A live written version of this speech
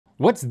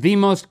What's the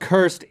most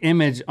cursed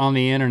image on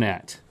the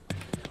internet?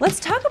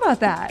 Let's talk about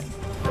that.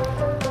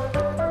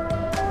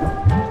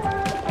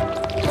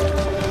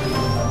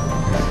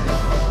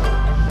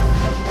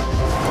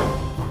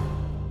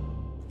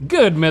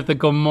 Good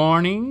mythical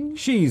morning.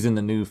 She's in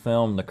the new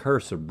film, The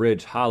Curse of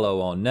Bridge Hollow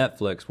on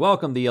Netflix.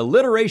 Welcome the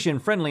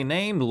alliteration-friendly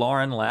named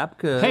Lauren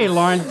Lapkus. Hey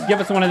Lauren, give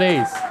us one of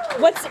these.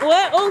 What?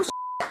 Oh,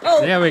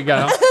 oh. There we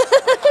go.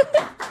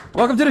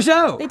 Welcome to the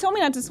show. They told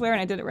me not to swear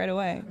and I did it right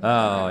away.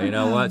 Oh, you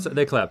know what? So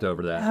they clapped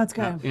over that. That's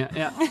good.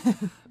 Yeah.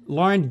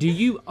 Lauren, do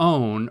you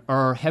own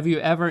or have you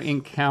ever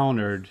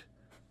encountered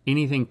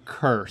anything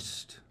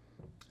cursed?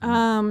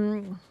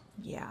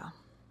 Yeah.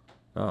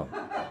 Oh.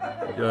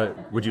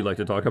 Would you like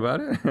to talk about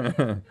it?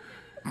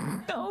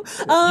 No.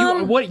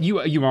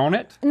 You own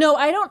it? No,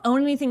 I don't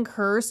own anything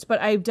cursed,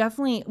 but I've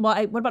definitely. Well,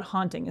 what about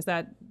haunting? Is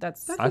that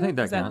I think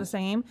that is that the counts.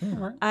 same?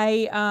 Yeah.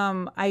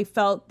 I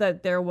felt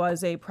that there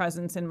was a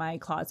presence in my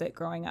closet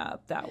growing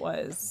up that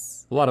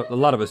was A lot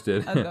of us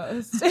did. a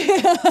ghost.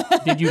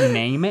 Did you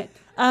name it?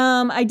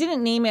 I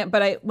didn't name it,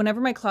 but whenever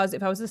my closet,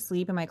 if I was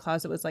asleep and my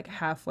closet was like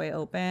halfway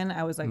open,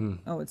 I was like,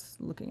 oh, it's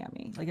looking at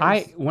me.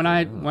 Like When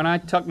I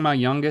tuck my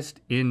youngest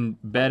in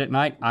bed at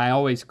night, I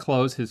always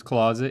close his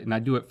closet and I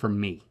do it for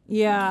me.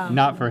 Yeah.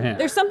 Not for him.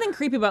 There's something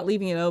creepy about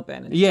leaving it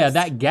open. It's Yeah, just-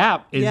 that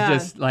gap is Yeah.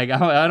 just like,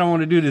 I don't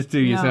want to do this to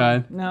you,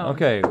 son. No.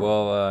 Okay,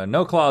 well,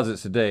 no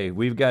closets today.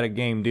 We've got a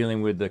game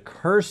dealing with the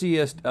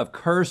cursiest of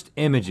cursed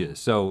images.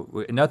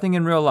 So nothing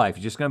in real life.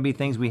 It's just gonna be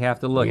things we have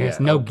to look Yes,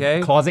 at, no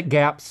okay? closet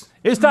gaps.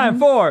 It's time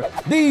for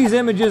These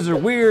Images Are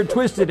Weird,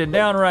 Twisted, and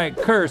Downright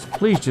Cursed.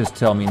 Please just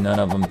tell me none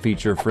of them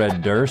feature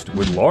Fred Durst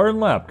with Lauren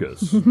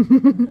Lapkus.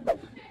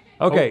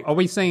 Okay. Are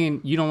we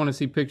saying you don't want to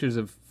see pictures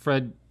of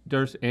Fred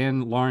Durst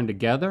and Lauren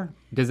together?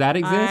 Does that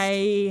exist?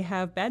 I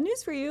have bad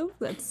news for you.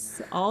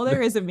 That's all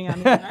there is of me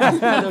on the internet.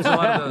 There's a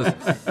lot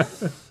of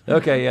those.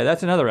 Okay, yeah,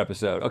 that's another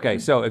episode. Okay,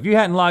 so if you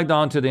hadn't logged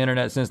on to the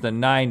internet since the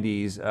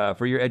 90s,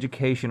 for your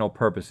educational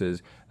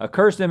purposes, a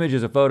cursed image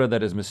is a photo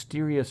that is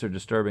mysterious or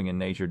disturbing in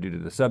nature due to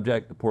the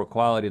subject, the poor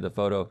quality of the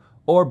photo,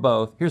 or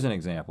both. Here's an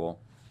example.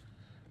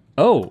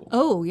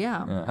 Oh,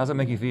 yeah. How's that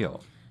make you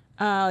feel?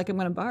 Like I'm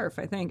gonna barf,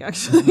 I think,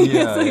 actually.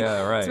 Yeah, It's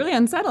yeah, right. It's really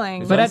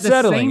unsettling. But at the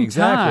unsettling, same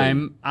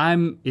exactly.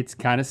 time, it's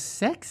kind of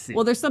sexy.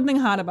 Well, there's something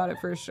hot about it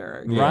for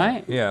sure. Yeah,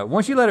 Right? Yeah,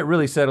 once you let it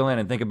really settle in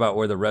and think about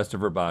where the rest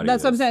of her body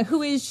That's is. what I'm saying.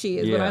 Who is she?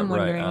 Is what Yeah, I'm right,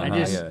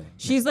 wondering. uh-huh,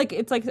 She's like,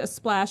 it's like a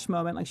splash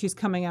moment. Like she's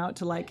coming out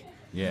to like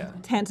yeah.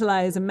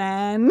 tantalize a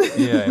man.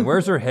 Yeah, and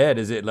where's her head?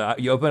 Is it like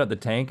you open up the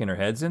tank and her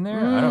head's in there?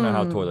 I don't know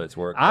how toilets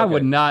work. I Okay.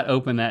 would not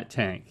open that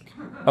tank.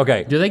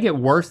 Okay. Do they get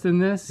worse than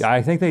this?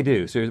 I think they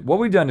do. So what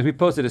we've done is we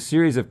posted a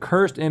series of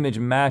cursed image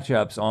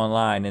matchups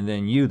online, and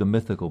then you, the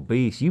mythical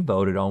beast, you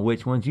voted on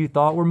which ones you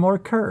thought were more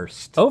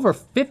cursed. Over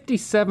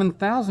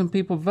 57,000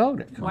 people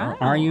voted. Wow.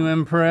 Are you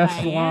impressed,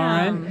 I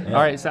Lauren? am. Yeah.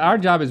 All right, so our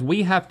job is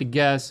we have to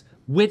guess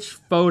which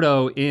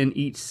photo in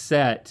each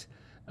set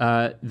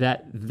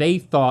that they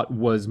thought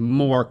was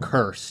more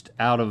cursed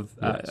out of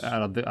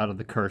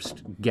the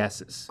cursed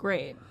guesses.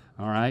 Great.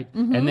 All right?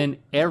 And then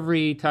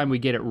every time we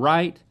get it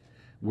right,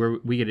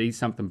 we get to eat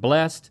something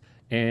blessed,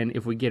 and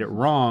if we get it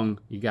wrong,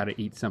 you got to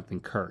eat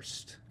something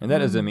cursed. And that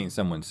doesn't mean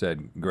someone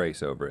said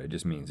grace over it. It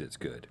just means it's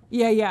good.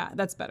 Yeah,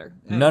 that's better.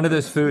 None of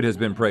this food has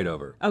been prayed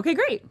over. Okay,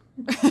 great.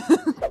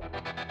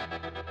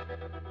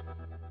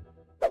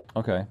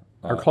 Okay.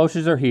 Our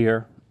closures are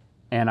here,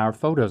 and our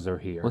photos are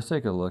here. Let's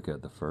take a look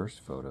at the first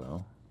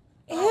photo.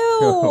 Ew.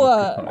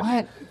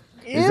 What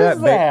Is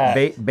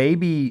that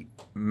baby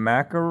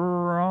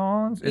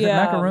macarons? Is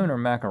Yeah. it macaroon or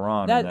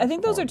macaron? in I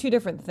think those form? are two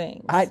different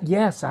things.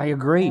 Yes, I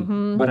agree.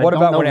 But I What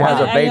don't about know when it has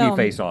why. a I baby know.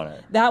 face on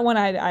it? That one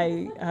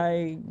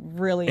I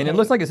really And it hate.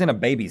 looks like it's in a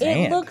baby's it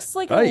hand. looks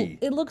like Hey.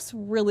 it looks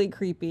really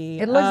creepy.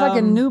 It looks like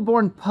a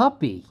newborn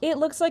puppy. It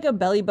looks like a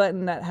belly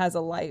button that has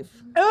a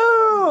life.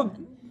 Oh,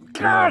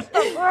 gosh,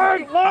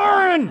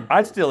 Lauren!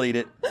 I'd still eat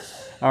it.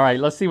 All right,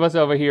 let's see what's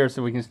over here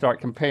so we can start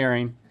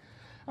comparing.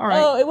 All right,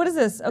 Oh, what is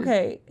this?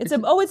 Okay, it's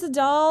a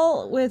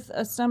doll with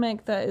a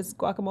stomach that is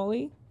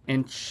guacamole.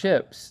 and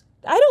chips.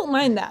 I don't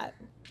mind that.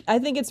 I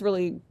think it's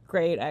really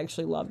great. I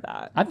actually love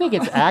that. I think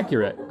it's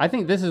accurate. I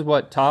think this is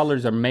what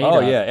toddlers are made Oh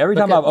of. yeah, every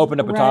time Look I've opened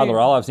up a Right. toddler,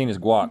 all I've seen is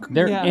guac.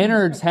 Their Yeah.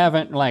 innards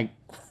haven't like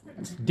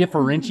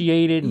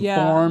differentiated and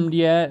Yeah. formed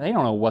yet. They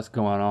don't know what's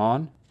going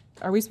on.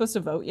 Are we supposed to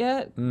vote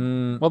yet?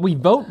 Well, we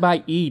vote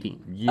by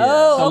eating. Yeah.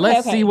 Oh, So okay,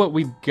 let's okay. see what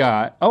we've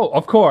got. Oh,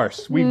 of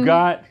course, we've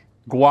got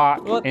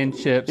guac and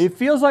chips. It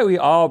feels like we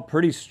all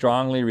pretty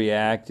strongly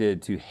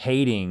reacted to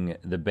hating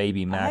the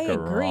baby I macarons.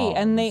 agree.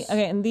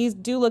 And these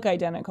do look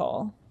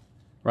identical.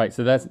 Right,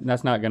 so that's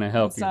not gonna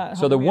help It's you. not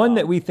So the helping me one at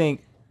that all. we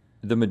think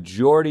the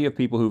majority of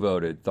people who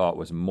voted thought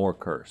was more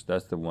cursed,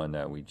 that's the one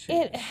that we choose.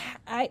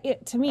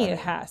 To me, it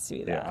has to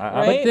be that, I-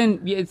 right? But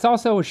then it's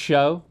also a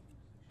show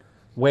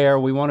where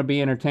we want to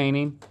be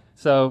entertaining.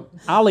 So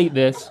I'll eat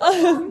this.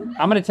 I'm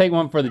gonna take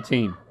one for the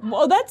team.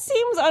 Well, that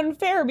seems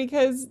unfair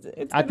because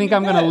it's. I think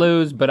I'm gonna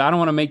lose, but I don't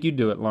want to make you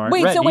do it, Lauren.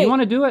 Wait, Rhett, so do wait, you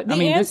want to do it? I the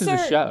mean, this is a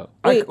answer- show.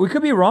 Wait. We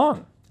could be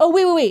wrong. Oh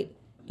wait.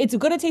 it's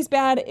gonna taste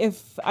bad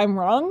if I'm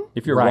wrong.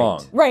 If you're Right.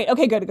 wrong. Right.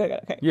 Okay. Good.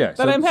 Okay. Yeah.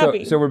 But I'm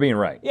happy. So we're being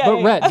right. Yeah.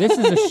 But Rhett, this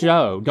is a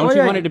show. Don't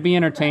you want it to be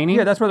entertaining?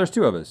 Yeah, that's why there's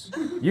two of us.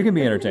 You can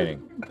be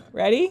entertaining.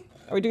 Ready?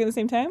 Are we doing it at the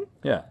same time?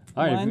 Yeah.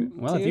 All right.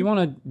 One, If two. you want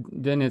to,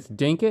 then it's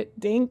dink it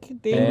Dink.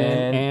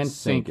 and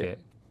sink it.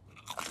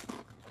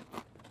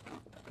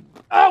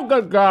 Oh,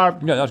 good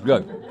God. Yeah, that's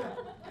good.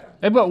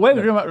 They put way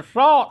too much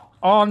salt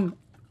on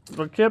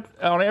the chips,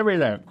 on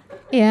everything.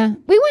 Yeah,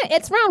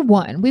 it's round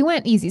 1. We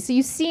went easy, so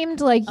you seemed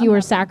like you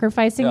were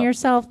sacrificing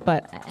yourself,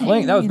 but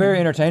Link, that was very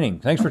entertaining.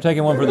 Thanks for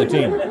taking one for the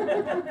team.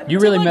 You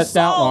really much missed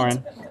out, salt.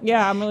 Lauren.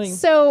 Yeah, I'm really.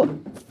 So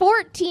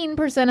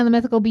 14% of the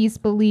mythical beasts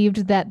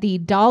believed that the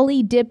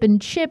Dolly dip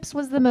and chips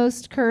was the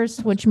most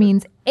cursed, which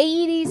means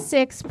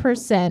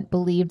 86%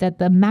 believed that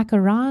the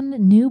macaron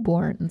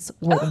newborns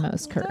were the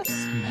most cursed.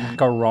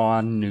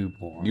 Macaron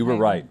newborn. You were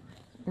right.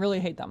 Really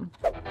hate them.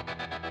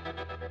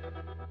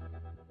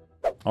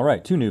 All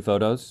right, 2 new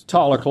photos.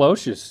 Taller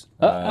closures.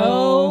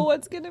 Oh,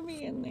 what's gonna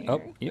be in there?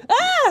 Oh, yep.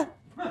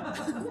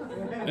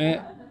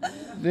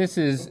 This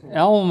is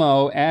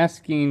Elmo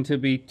asking to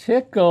be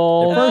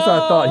tickled. At first,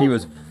 I thought he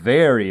was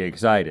very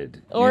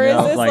excited. Or is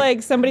this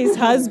like somebody's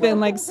husband?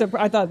 Like,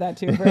 I thought that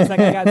too for a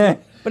second.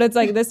 But it's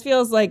like this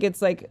feels like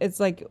it's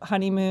like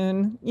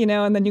honeymoon, you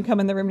know. And then you come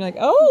in the room, you're like,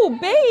 "Oh,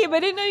 babe, I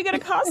didn't know you got a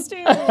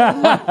costume."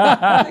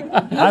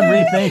 I'm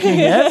rethinking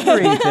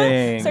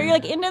everything. So are you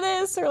like into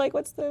this, or like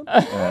what's the?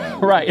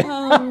 Right.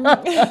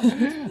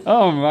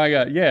 Oh my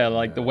God. Yeah,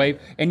 like the wave.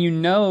 And you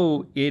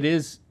know it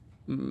is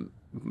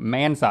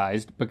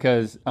man-sized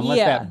because unless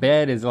that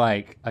bed is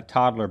like a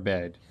toddler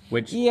bed,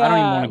 which I don't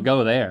even want to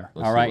go there.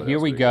 All right, here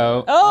we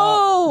go.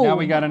 Oh, Now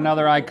we got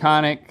another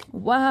iconic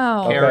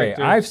wow. Okay,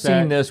 character I've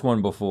set. seen this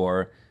one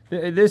before.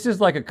 This is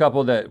like a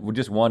couple that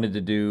just wanted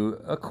to do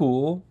a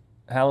cool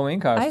Halloween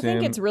costume. I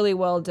think it's really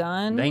well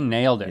done. They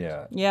nailed it.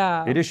 Yeah.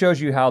 Yeah. It just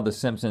shows you how the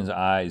Simpsons'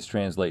 eyes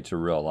translate to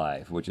real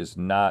life, which is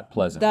not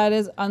pleasant. That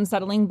is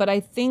unsettling, but I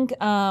think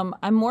I'm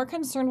more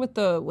concerned with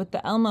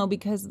the Elmo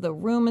because the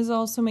room is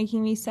also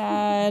making me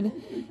sad.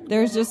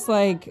 There's just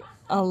like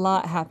a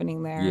lot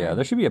happening there. Yeah,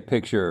 there should be a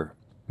picture,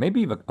 maybe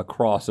even a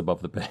cross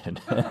above the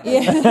bed.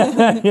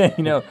 Yeah.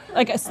 You know,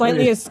 Like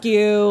slightly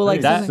askew,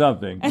 like That-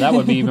 something. That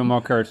would be even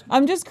more cursed.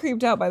 I'm just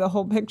creeped out by the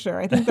whole picture.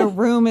 I think the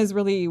room is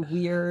really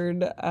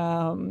weird.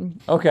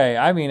 Okay,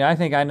 I mean, I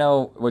think I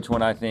know which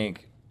one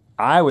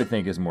I would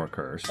think is more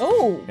cursed.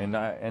 Oh. And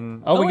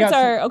Oh, we it's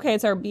got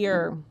it's our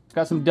beer.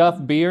 got some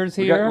Duff beers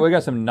here. we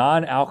got some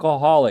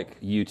non-alcoholic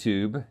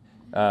YouTube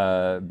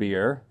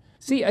beer.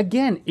 See,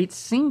 again, it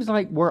seems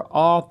like we're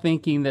all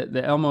thinking that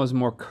the Elmo is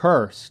more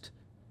cursed.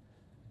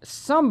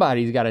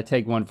 Somebody's got to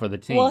take one for the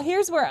team. Well,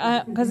 here's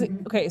where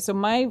so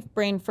my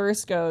brain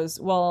first goes,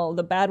 well,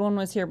 the bad one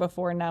was here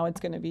before, now it's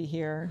going to be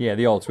here. Yeah,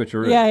 the old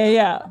switcheroo.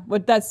 Yeah.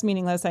 But that's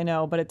meaningless, I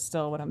know, but it's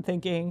still what I'm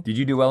thinking. Did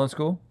you do well in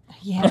school?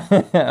 Yeah.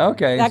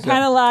 Okay. That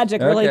kind of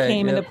logic really okay,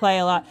 came yep. into play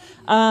a lot.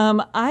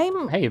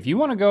 hey, if you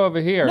want to go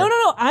over here.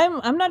 No.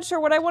 I'm not sure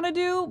what I want to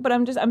do, but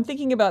I'm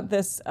thinking about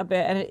this a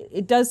bit, and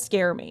it does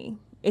scare me.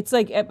 It's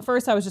like at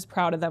first I was just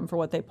proud of them for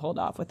what they pulled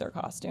off with their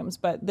costumes,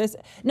 but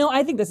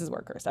I think this is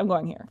more cursed. I'm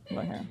going here.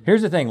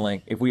 Here's the thing,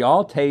 Link. If we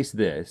all taste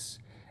this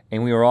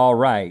and we were all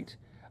right,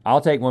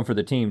 I'll take one for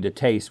the team to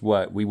taste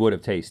what we would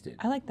have tasted.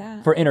 I like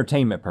that. For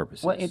entertainment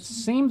purposes. Well, it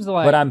seems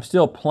like. But I'm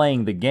still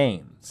playing the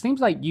game. Seems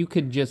like you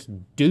could just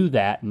do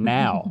that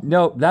now.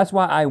 No, that's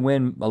why I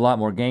win a lot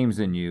more games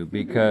than you,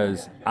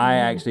 because I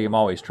actually am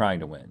always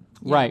trying to win.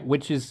 Right,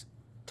 which is,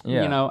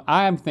 Yeah. you know,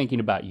 I am thinking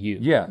about you.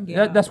 Yeah.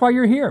 That's why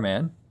you're here,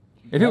 man.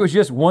 If it was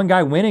just one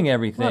guy winning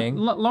everything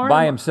Lauren,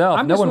 by himself,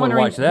 I'm no just one would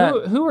wondering, watch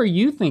that. Who are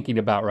you thinking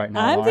about right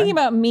now? I'm Lauren? thinking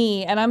about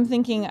me, and I'm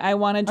thinking I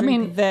want to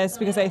drink this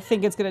because I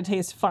think it's going to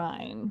taste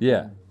fine.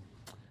 Yeah.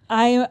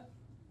 I'm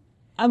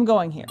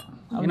going here.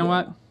 You know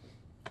what?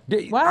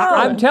 Wow.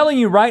 I'm telling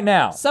you right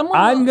now,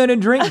 I'm going to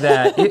drink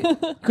that.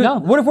 No.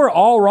 What if we're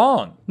all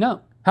wrong?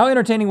 No, How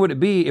entertaining would it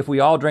be if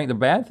we all drank the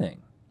bad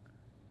thing?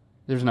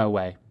 there's no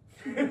way.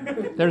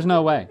 There's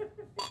no way.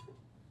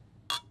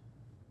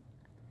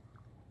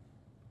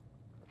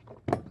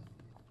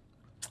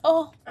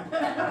 Oh.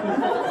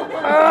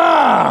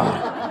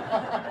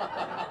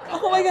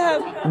 Oh my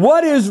God.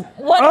 What is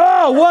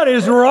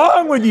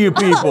wrong with you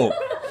people?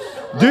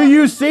 Do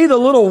you see the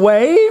little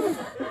wave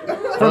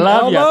from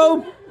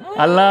Elmo?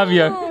 I love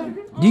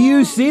you. Do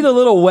you see the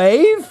little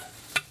wave?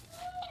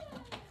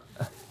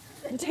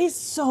 It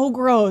tastes so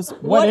gross.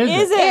 What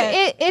is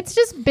it? It's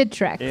just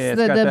Bitrex, Yeah,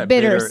 it's got the that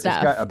bitter it's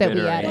got a stuff that we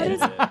bitter in added.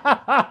 it.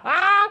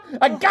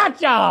 I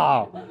got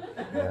y'all.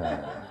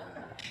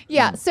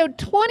 Yeah, so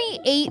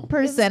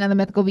 28% of the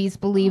mythical beasts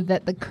believe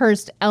that the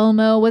cursed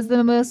Elmo was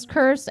the most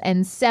cursed,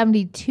 and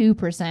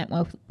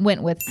 72%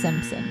 went with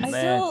Simpsons. I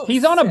feel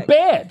He's on a sick.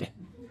 bed.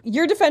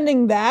 You're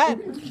defending that?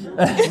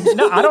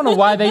 No, I don't know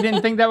why they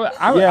didn't think that was.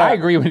 I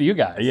agree with you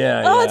guys.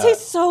 Yeah. Oh, yeah. it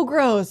tastes so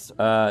gross.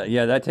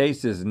 Yeah, that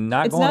taste is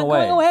not It's going not away.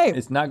 going away.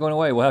 It's not going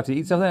away. We'll have to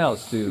eat something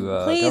else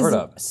to Please, cover it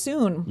up.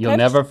 soon. You'll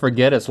never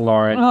forget us,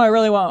 Lauren. Oh, I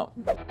really won't.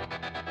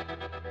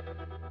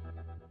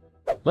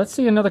 Let's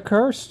see another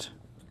cursed.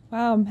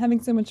 Wow, I'm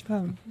having so much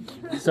fun.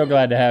 So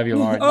glad to have you,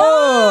 Lauren.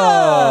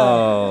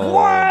 Oh!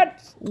 What?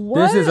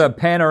 This is a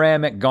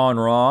panoramic gone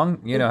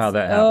wrong. You know how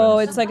that happens. Oh,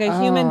 it's like a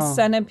human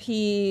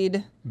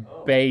centipede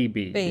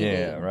Baby. baby.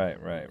 Yeah,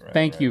 right.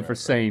 Thank you for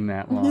saying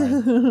that,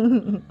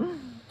 Lauren.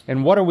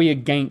 And what are we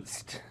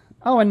against?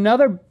 Oh,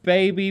 another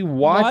baby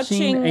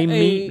watching a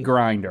meat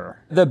grinder.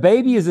 The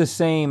baby is the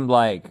same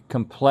like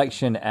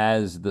complexion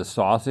as the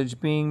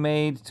sausage being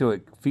made, so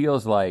it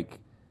feels like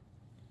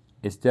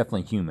it's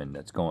definitely human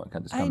that's coming out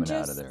of there. I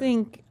just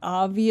think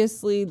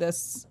obviously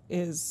this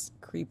is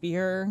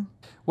creepier.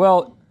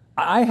 Well,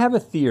 I have a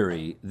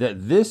theory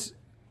that this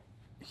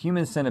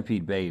human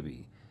centipede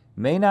baby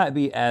may not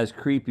be as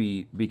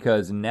creepy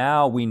because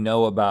now we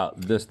know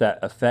about that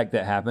effect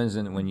that happens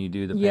when you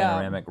do the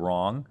panoramic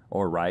wrong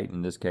or right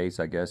in this case,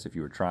 I guess, if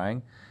you were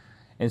trying.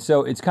 And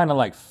so it's kind of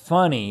like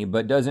funny,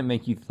 but doesn't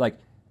make you like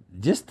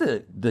just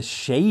the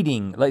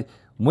shading. Like,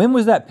 when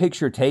was that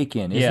picture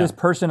taken? Is this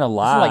person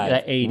alive? It's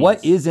like the 80s.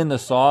 What is in the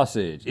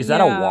sausage? Is that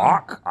a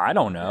wok? I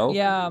don't know.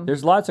 Yeah.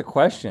 There's lots of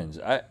questions.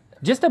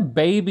 Just a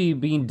baby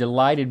being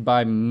delighted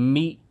by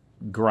meat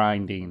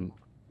grinding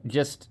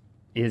just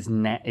is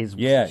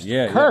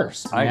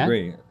cursed. I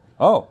agree.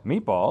 Oh,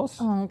 meatballs.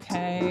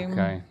 Okay.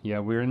 Okay, yeah,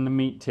 we're in the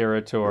meat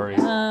territory.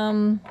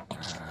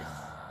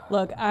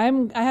 Look, I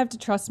have to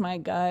trust my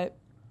gut,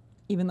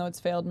 even though it's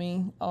failed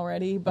me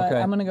already, but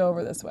I'm gonna go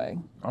over this way.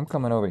 I'm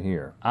coming over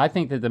here. I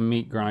think that the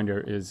meat grinder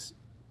is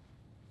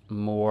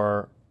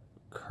more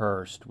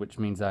cursed, which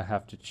means I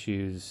have to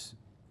choose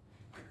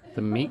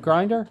the meat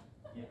grinder?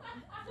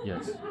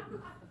 Yes.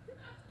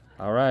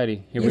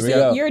 Alrighty, here we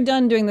go. You're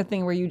done doing the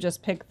thing where you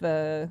just pick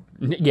the...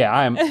 Yeah,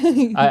 I am.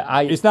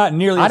 It's not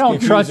nearly as I don't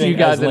trust confusing you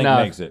guys as Link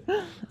enough. makes it.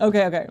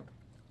 Okay.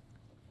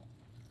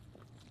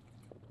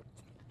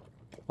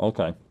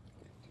 Okay.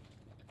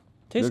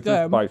 Tastes This is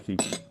good. spicy.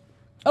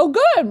 Oh,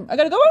 good. I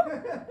gotta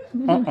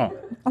go.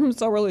 I'm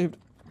so relieved.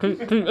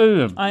 Keep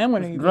eating. I am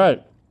gonna eat. Great.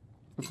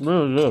 It's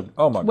really good.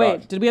 Oh my Wait,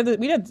 gosh. did we have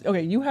we had,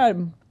 okay, you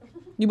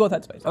both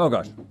had spice. Oh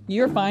gosh.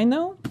 You're fine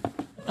though?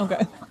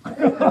 Okay.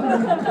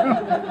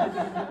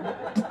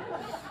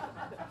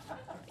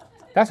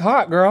 That's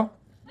hot, girl.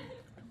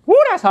 Woo,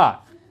 that's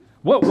hot.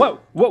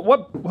 What?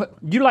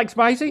 You like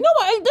spicy? No,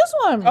 I ate this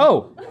one.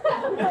 Oh.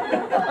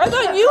 I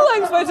thought you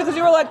liked spicy because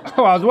you were like,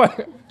 Oh, I was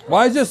waiting.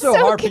 Why is this so, So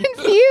hard? you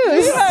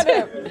confused. had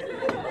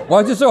it.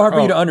 Why is it so hard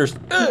for you to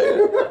understand?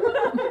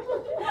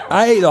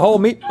 I ate the whole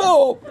meat.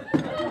 Oh.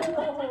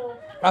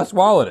 I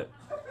swallowed it.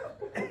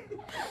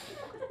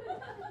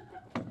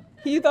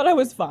 You thought I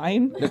was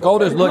fine? Nicole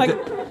just looked Like,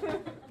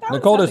 at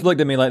Nicole just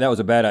looked at me like that was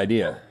a bad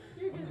idea.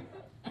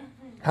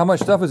 How much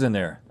stuff is in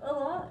there?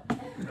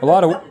 A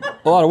lot of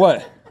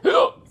what?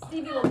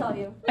 Stevie will tell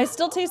you. I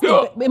still taste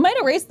it might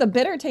erase the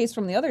bitter taste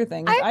from the other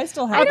things. I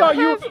still have I thought it.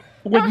 you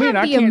with me, and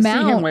I the can't see him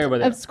amount way over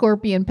there. of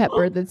scorpion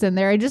pepper that's in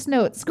there. I just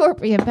know it's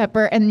scorpion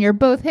pepper, and you're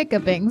both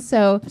hiccuping.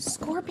 So,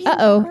 Scorpion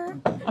uh-oh.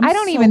 pepper? I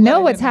don't so even glad know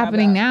I what's didn't have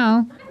happening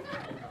that.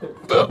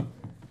 now.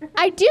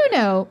 I do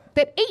know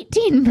that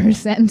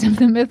 18% of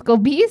the mythical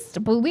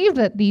beast believe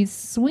that the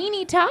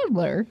Sweeney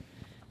toddler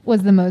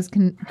was the most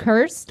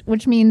cursed,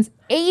 which means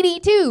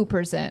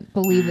 82%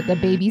 believe that the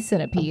baby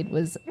centipede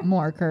was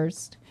more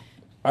cursed.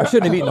 I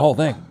shouldn't have eaten the whole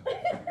thing.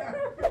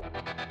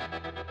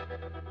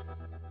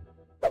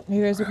 Are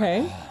you guys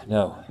okay?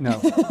 No. No.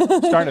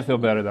 Starting to feel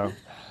better though.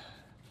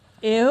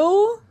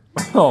 Ew.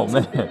 Oh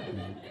man.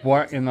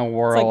 What in the It's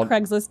world?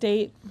 like Craigslist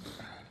date.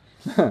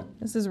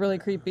 This is really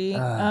creepy. Is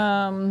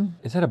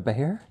that a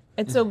bear?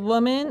 It's a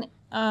woman.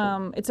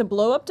 It's a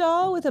blow-up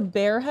doll with a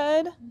bear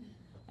head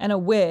and a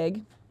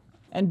wig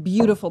and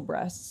beautiful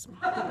breasts.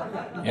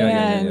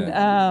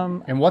 Yeah.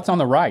 And what's on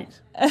the right?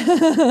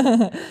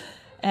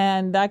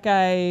 And that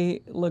guy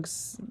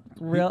looks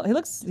real. He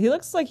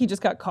looks like he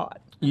just got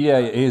caught.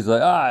 Yeah, he's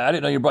like, I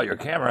didn't know you brought your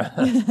camera.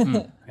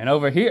 And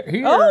over here.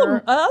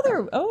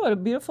 A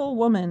beautiful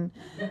woman.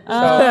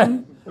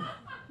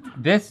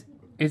 This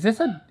is this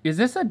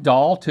a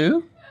doll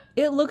too?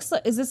 It looks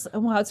like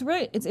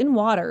it's in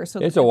water, so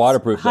It's a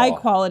waterproof high doll.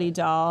 quality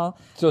doll.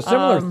 So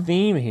similar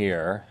theme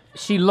here.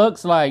 She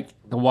looks like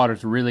the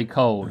water's really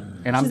cold,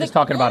 and I'm just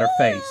talking about her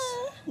face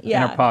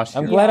and her posture.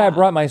 I'm glad I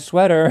brought my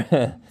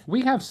sweater.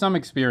 We have some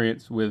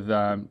experience with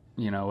a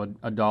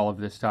doll of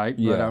this type,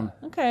 Yeah.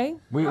 but Okay.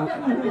 we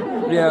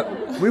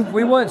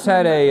once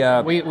had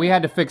a we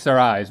had to fix our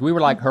eyes. We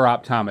were like her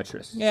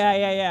optometrists.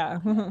 Yeah.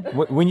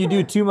 when you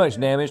do too much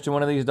damage to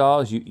one of these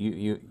dolls,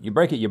 you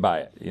break it, you buy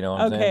it. You know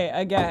what I'm Okay, saying?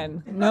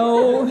 again,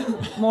 no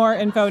more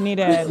info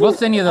needed. We'll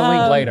send you the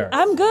link later.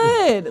 I'm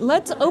good.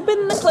 Let's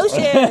open the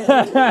cloche.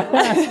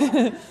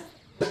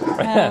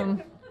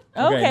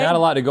 Okay. Not a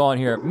lot to go on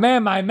here.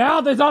 Man, my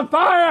mouth is on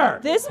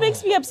fire! This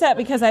makes me upset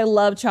because I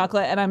love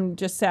chocolate and I'm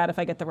just sad if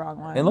I get the wrong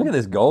one. And look at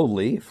this gold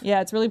leaf. Yeah,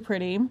 it's really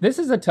pretty. This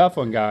is a tough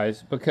one,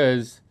 guys,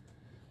 because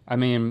I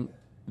mean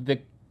the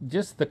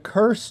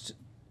cursed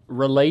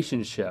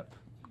relationship.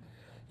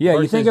 Yeah, you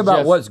versus think about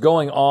just- what's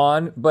going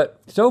on, but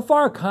so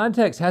far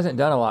context hasn't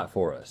done a lot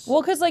for us.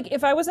 Well, because like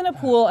if I was in a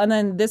pool and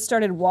then this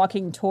started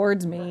walking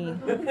towards me,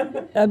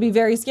 that'd be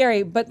very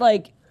scary. But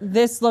like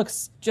this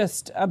looks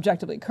just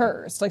objectively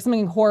cursed. Like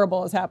something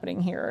horrible is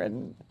happening here,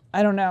 and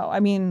I don't know. I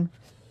mean,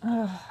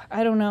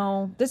 I don't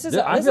know.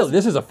 I feel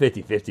this is a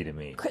 50-50 to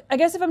me. I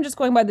guess if I'm just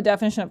going by the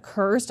definition of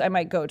cursed, I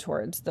might go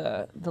towards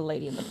the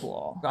lady in the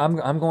pool. I'm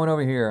going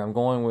over here. I'm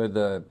going with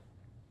the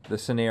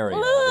scenario.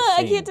 the I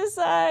scene. can't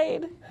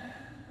decide.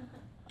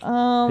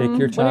 Pick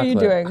your chocolate. What are you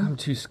doing? I'm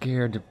too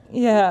scared to.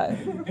 Yeah.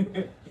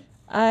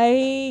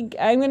 I'm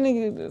gonna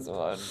do this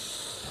one.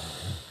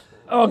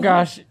 Oh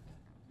gosh.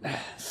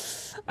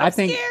 I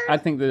think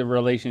scared. the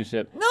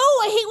relationship. No,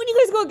 I hate when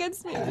you guys go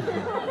against me.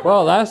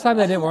 Well, last time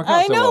that didn't work out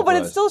I so know, well but for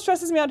it us. still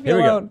stresses me out to be Here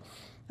we go. alone.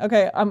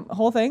 Okay,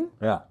 whole thing.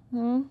 Yeah.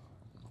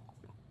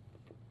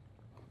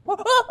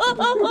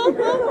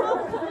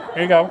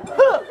 Here you go.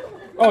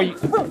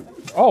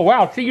 Oh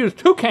wow, she used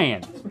 2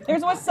 cans.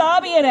 There's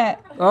wasabi in it.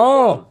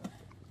 Oh.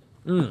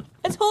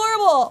 It's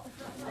horrible.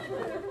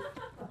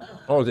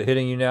 Oh, is it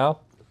hitting you now?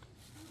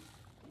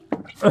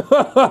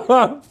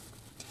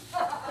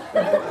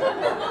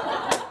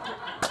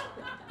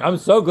 I'm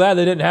so glad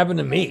that didn't happen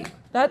to me.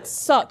 That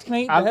sucked. Can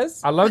I eat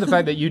this? I love the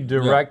fact that you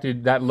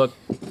directed that look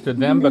to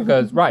them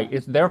because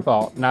it's their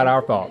fault, not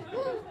our fault.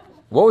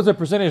 What was the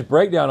percentage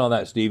breakdown on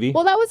that, Stevie?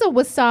 Well, that was a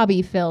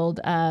wasabi-filled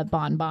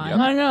bonbon.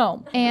 I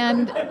know.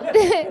 And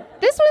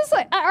this was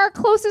like our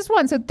closest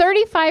one. So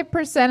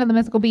 35% of the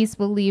mythical beasts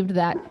believed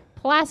that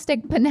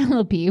plastic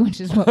Penelope,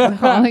 which is what we're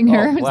calling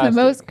her, was the plastic.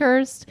 most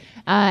cursed.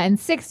 And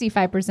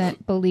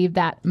 65% believed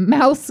that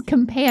mouse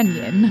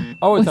companion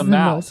Oh, it's was a the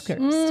mouse. most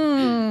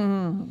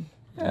cursed.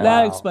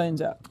 That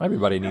explains it.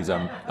 Everybody needs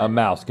a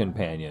mouse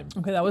companion.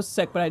 Okay, that was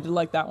sick, but I did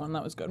like that one.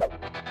 That was good.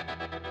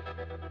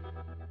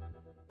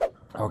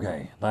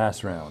 Okay,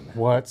 last round.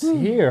 What's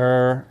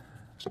here?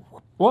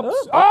 Whoops.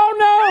 Oh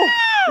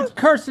no! It's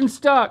cursed and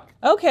stuck.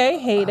 Okay,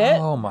 hate it.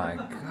 Oh my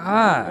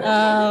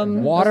gosh.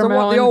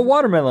 Watermelon. The old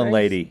watermelon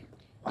lady.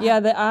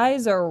 Yeah, the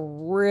eyes are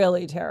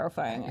really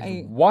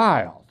terrifying.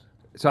 Wild.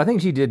 So I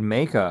think she did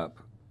makeup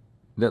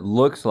that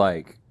looks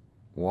like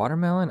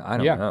watermelon. I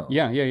don't know.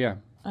 Yeah.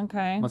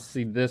 Okay. Let's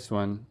see this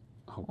one.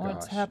 Oh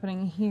What's gosh.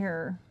 happening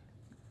here?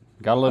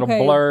 Got a little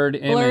Okay, blurred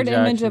image. Blurred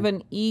image action. of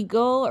an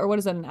eagle, or what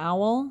is it, an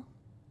owl?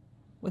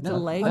 With the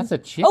legs? That's a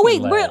chicken Oh,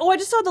 wait, leg. I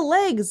just saw the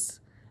legs.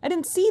 I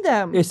didn't see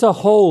them. It's a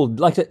whole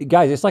guys.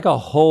 It's like a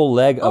whole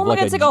leg Oh of my like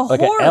God, it's a like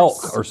a horse. an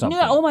elk or something.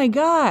 Yeah, oh my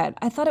God.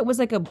 I thought it was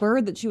like a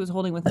bird that she was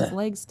holding with its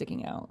legs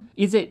sticking out.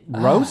 Is it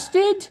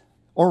roasted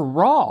or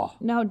raw?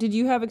 Now, did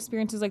you have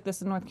experiences like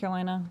this in North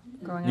Carolina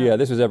growing up? Yeah,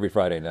 this was every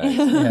Friday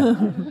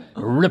night.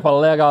 Rip a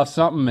leg off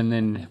something and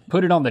then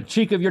put it on the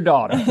cheek of your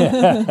daughter.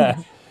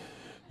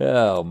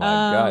 Oh my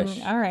gosh.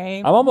 All right.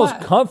 I'm almost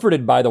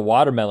comforted by the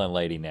watermelon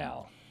lady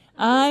now.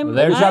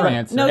 There's your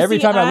answer. No, Every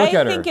see, time I look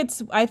at her.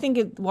 I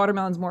think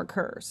watermelon's more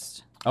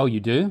cursed. Oh, you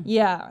do?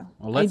 Yeah.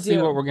 Well, let's I see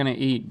do. what we're gonna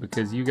eat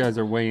because you guys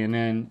are weighing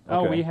in.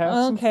 Oh, Okay. we have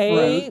some Okay,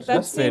 fruit. that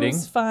That's seems fitting.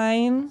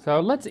 fine. So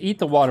let's eat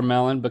the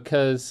watermelon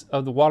because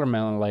of the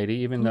watermelon lady,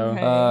 even though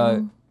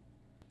Okay.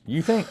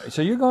 You think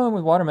so? You're going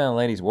with watermelon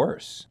lady's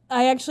worse.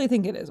 I actually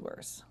think it is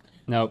worse.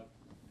 nope,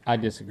 I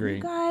disagree.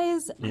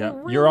 Guys, Yep, I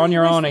really you're on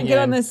your wish own we could get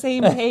on again. the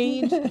same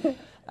page.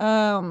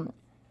 All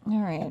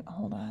right,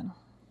 hold on.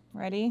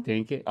 Ready?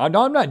 Dink it.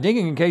 No, I'm not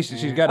digging in case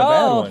she's got a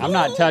bad Oh. one. I'm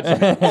not touching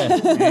it.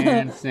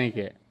 And sink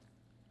it.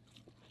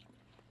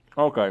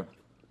 Okay.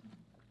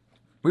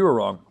 We were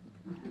wrong.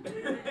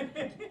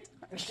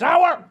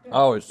 Sour!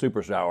 Oh, it's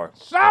super sour.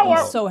 Sour!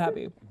 I'm so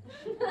happy.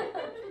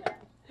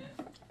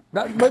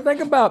 But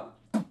think about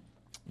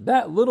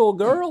that little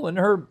girl and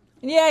her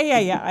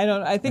Yeah.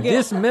 I think it,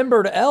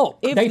 dismembered elk.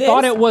 if They this,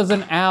 thought it was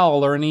an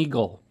owl or an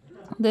eagle.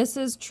 This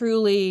is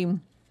truly.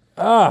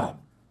 Ah,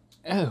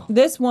 Ew.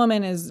 This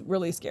woman is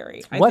really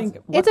scary. I What's-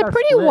 think. It's a our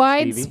pretty split,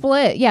 wide Stevie?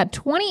 split. Yeah,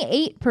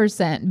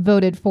 28%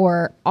 voted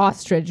for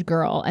ostrich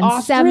girl and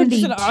Ostrich?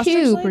 Is it an ostrich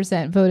leg?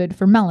 72% voted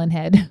for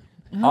melonhead.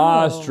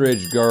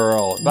 ostrich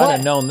girl. If I'd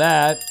have known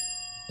that,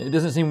 it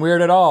doesn't seem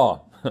weird at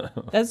all.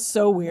 That's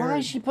so weird. Why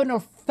is she putting her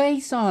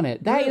face on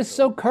it? That is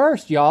so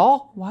cursed,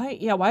 y'all. Why?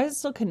 Yeah. Why is it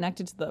still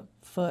connected to the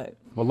foot?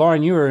 Well,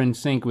 Lauren, you are in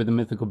sync with the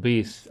mythical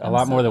beast a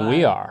lot so more than we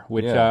glad. are,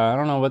 which Yeah. I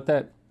don't know what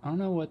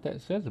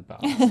that says about.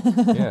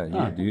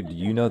 Yeah, do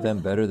you know them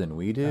better than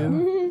we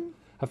do?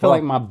 I feel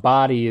like my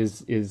body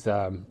is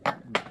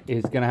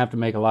gonna have to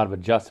make a lot of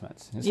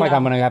adjustments. It's like Yeah.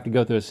 I'm gonna have to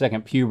go through a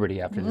second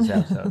puberty after this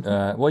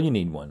episode. Well, you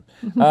need one.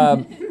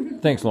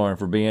 Thanks, Lauren,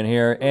 for being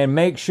here. And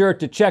make sure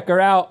to check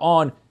her out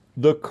on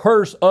The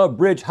Curse of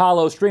Bridge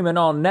Hollow, streaming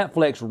on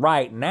Netflix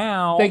right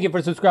now. Thank you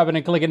for subscribing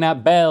and clicking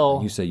that bell.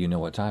 You say you know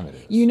what time it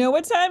is. You know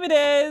what time it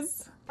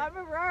is. I'm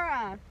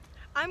Aurora.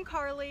 I'm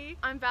Carly.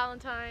 I'm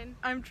Valentine.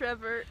 I'm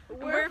Trevor.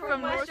 We're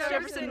from West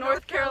Jefferson,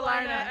 North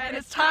Carolina, and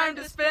it's time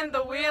to spin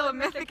the wheel of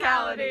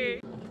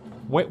mythicality.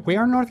 Wait,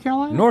 where in North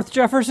Carolina? North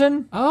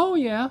Jefferson? Oh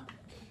yeah.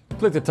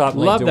 Click the top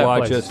link Love to that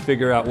watch place. us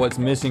figure out what's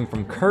missing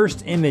from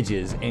cursed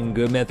images in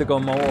Good Mythical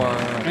more.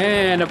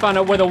 And to find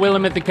out where the wheel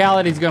of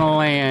mythicality is gonna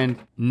land.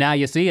 Now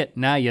you see it,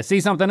 now you see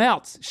something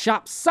else.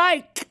 Shop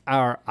Psych,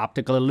 our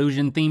optical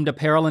illusion themed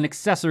apparel and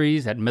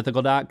accessories at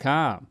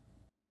mythical.com.